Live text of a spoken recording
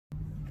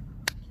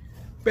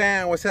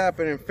Bam, what's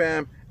happening,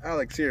 fam?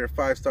 Alex here at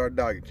 5-Star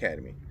Dog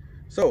Academy.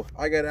 So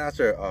I got asked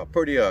a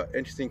pretty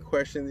interesting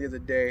question the other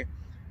day,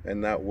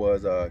 and that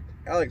was,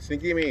 Alex, can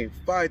you give me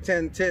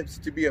 5-10 tips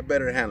to be a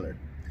better handler?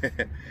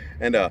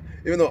 And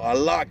even though a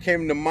lot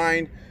came to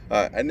mind,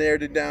 I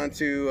narrowed it down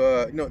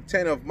to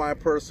 10 of my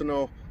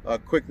personal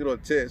quick little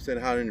tips on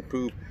how to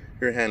improve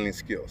your handling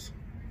skills.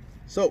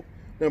 So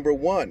number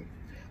one,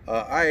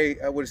 I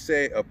would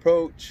say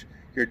approach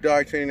your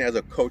dog training as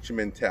a coach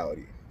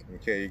mentality.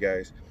 Okay, you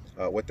guys.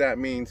 What that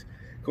means,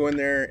 go in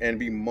there and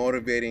be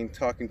motivating,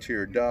 talking to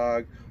your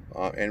dog,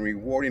 and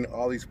rewarding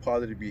all these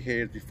positive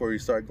behaviors before you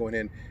start going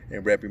in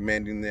and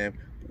reprimanding them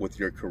with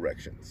your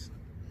corrections.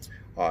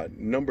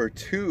 Number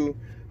two,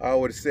 I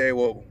would say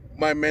what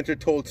my mentor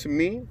told to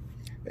me,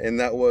 and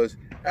that was,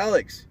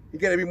 Alex, you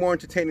got to be more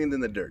entertaining than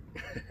the dirt.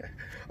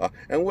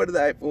 And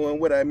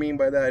what I mean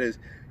by that is,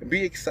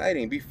 be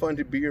exciting, be fun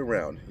to be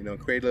around.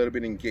 Create a little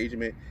bit of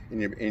engagement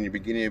in your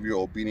beginning of your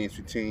obedience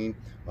routine.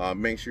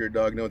 Make sure your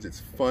dog knows it's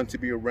fun to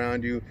be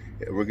around you.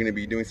 We're going to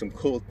be doing some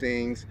cool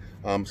things.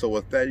 So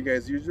with that, you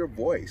guys use your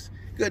voice.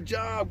 Good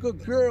job,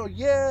 good girl,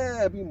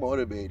 yeah. Be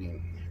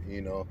motivating,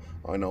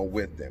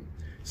 with them.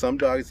 Some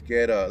dogs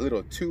get a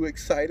little too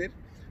excited.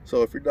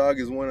 So if your dog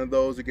is one of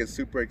those that gets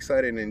super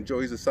excited and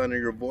enjoys the sound of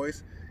your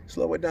voice,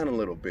 slow it down a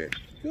little bit.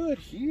 Good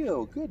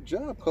heel, good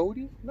job,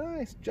 Cody.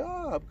 Nice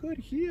job, good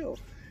heel.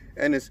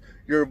 And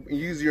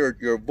use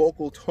your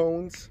vocal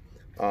tones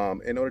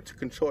in order to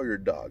control your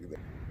dog.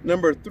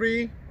 Number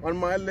three on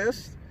my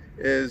list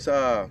is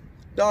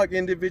dog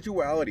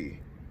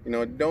individuality.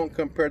 Don't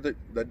compare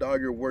the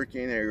dog you're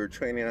working or you're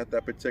training at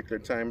that particular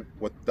time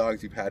with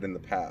dogs you've had in the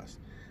past.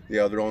 They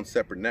have their own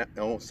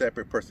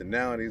separate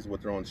personalities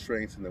with their own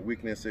strengths and their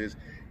weaknesses,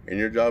 and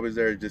your job is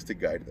there just to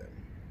guide them.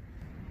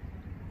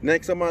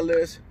 Next on my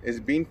list is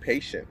being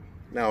patient.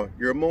 Now,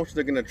 your emotions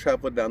are going to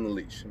travel down the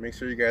leash. Make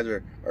sure you guys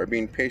are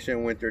being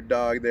patient with your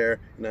dog there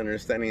and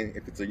understanding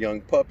if it's a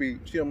young puppy,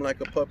 treat them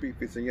like a puppy.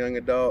 If it's a young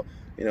adult,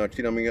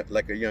 treat them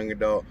like a young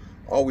adult.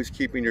 Always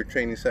keeping your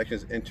training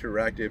sessions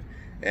interactive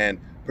and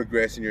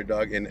progressing your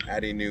dog and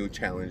adding new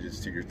challenges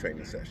to your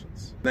training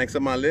sessions. Next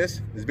on my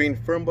list is being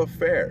firm but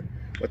fair.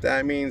 What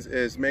that means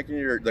is making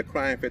the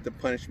crime fit the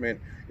punishment,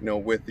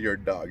 with your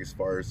dog as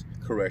far as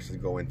corrections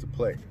go into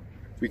play.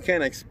 We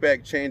can't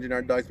expect change in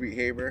our dog's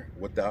behavior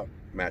without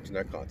matching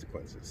our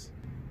consequences.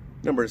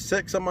 Number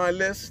 6 on my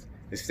list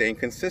is staying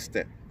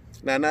consistent.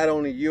 Now, not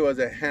only you as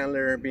a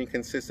handler being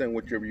consistent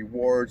with your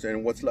rewards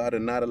and what's allowed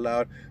and not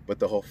allowed, but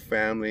the whole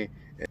family.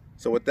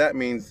 So what that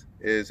means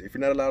is, if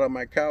you're not allowed on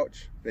my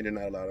couch, then you're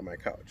not allowed on my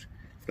couch.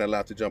 If you're not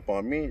allowed to jump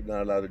on me, you're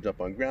not allowed to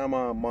jump on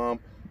grandma, mom,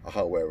 or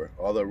however.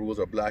 All the rules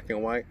are black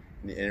and white,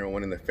 and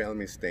everyone in the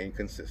family is staying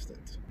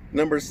consistent.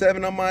 Number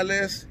 7 on my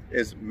list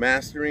is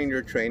mastering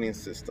your training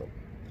system.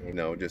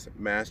 Just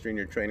mastering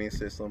your training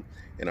system.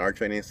 In our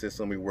training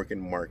system, we work in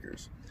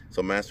markers.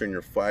 So mastering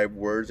your 5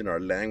 words in our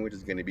language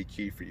is going to be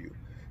key for you.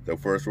 The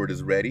first word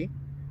is ready,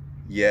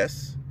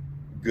 yes,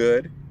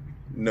 good,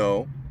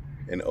 no,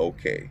 and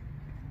okay.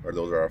 Or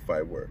those are our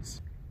 5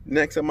 words.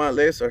 Next on my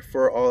list are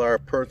for all our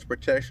personal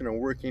protection and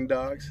working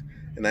dogs.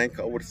 And I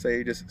would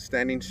say just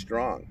standing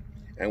strong.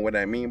 And what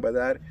I mean by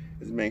that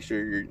is make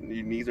sure your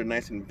knees are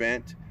nice and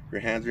bent. Your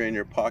hands are in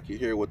your pocket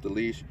here with the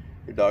leash.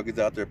 Your dog is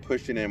out there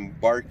pushing and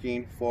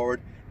barking forward,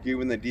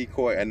 giving the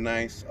decoy a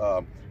nice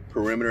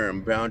perimeter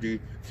and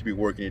boundary to be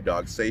working your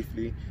dog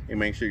safely, and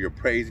make sure you're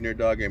praising your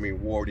dog and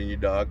rewarding your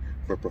dog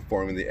for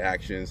performing the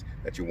actions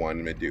that you want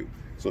him to do.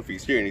 So if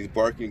he's here and he's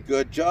barking,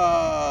 good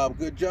job,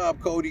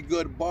 Cody,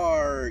 good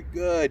bark,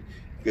 good.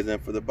 Because then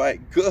for the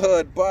bite,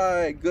 good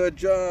bite, good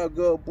job,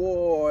 good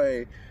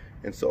boy,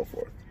 and so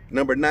forth.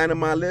 Number 9 on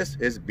my list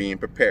is being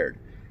prepared.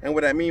 And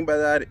what I mean by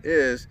that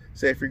is,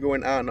 say if you're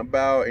going out and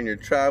about and you're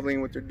traveling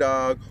with your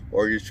dog,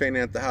 or you're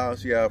training at the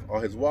house, you have all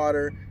his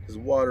water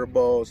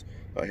bowls,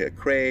 his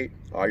crate,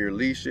 all your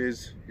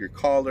leashes, your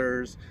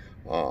collars,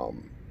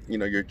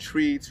 your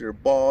treats, your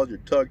balls, your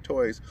tug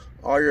toys,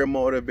 all your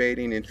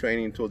motivating and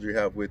training tools you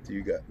have with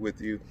you.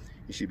 You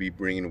should be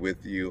bringing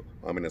with you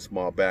in a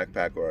small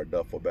backpack or a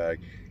duffel bag.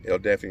 It'll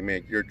definitely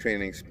make your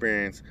training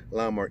experience a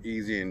lot more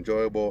easy and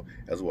enjoyable,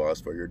 as well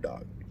as for your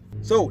dog.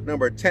 So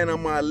number 10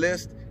 on my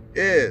list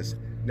is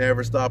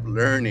never stop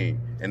learning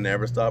and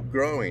never stop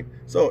growing.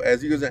 So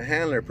as you as a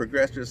handler,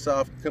 progress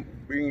yourself,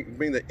 bring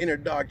the inner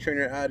dog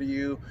trainer out of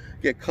you,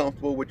 get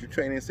comfortable with your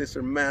training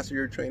system, master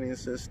your training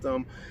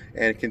system,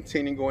 and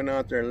continue going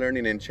out there and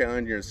learning and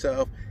challenging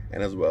yourself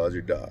and as well as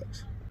your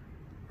dogs.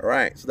 All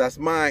right, so that's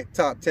my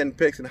top 10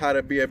 picks on how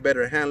to be a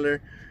better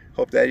handler.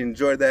 Hope that you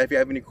enjoyed that. If you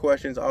have any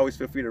questions, always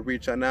feel free to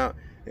reach on out.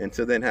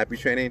 Until then, happy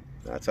training.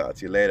 I'll talk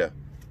to you later.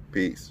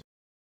 Peace.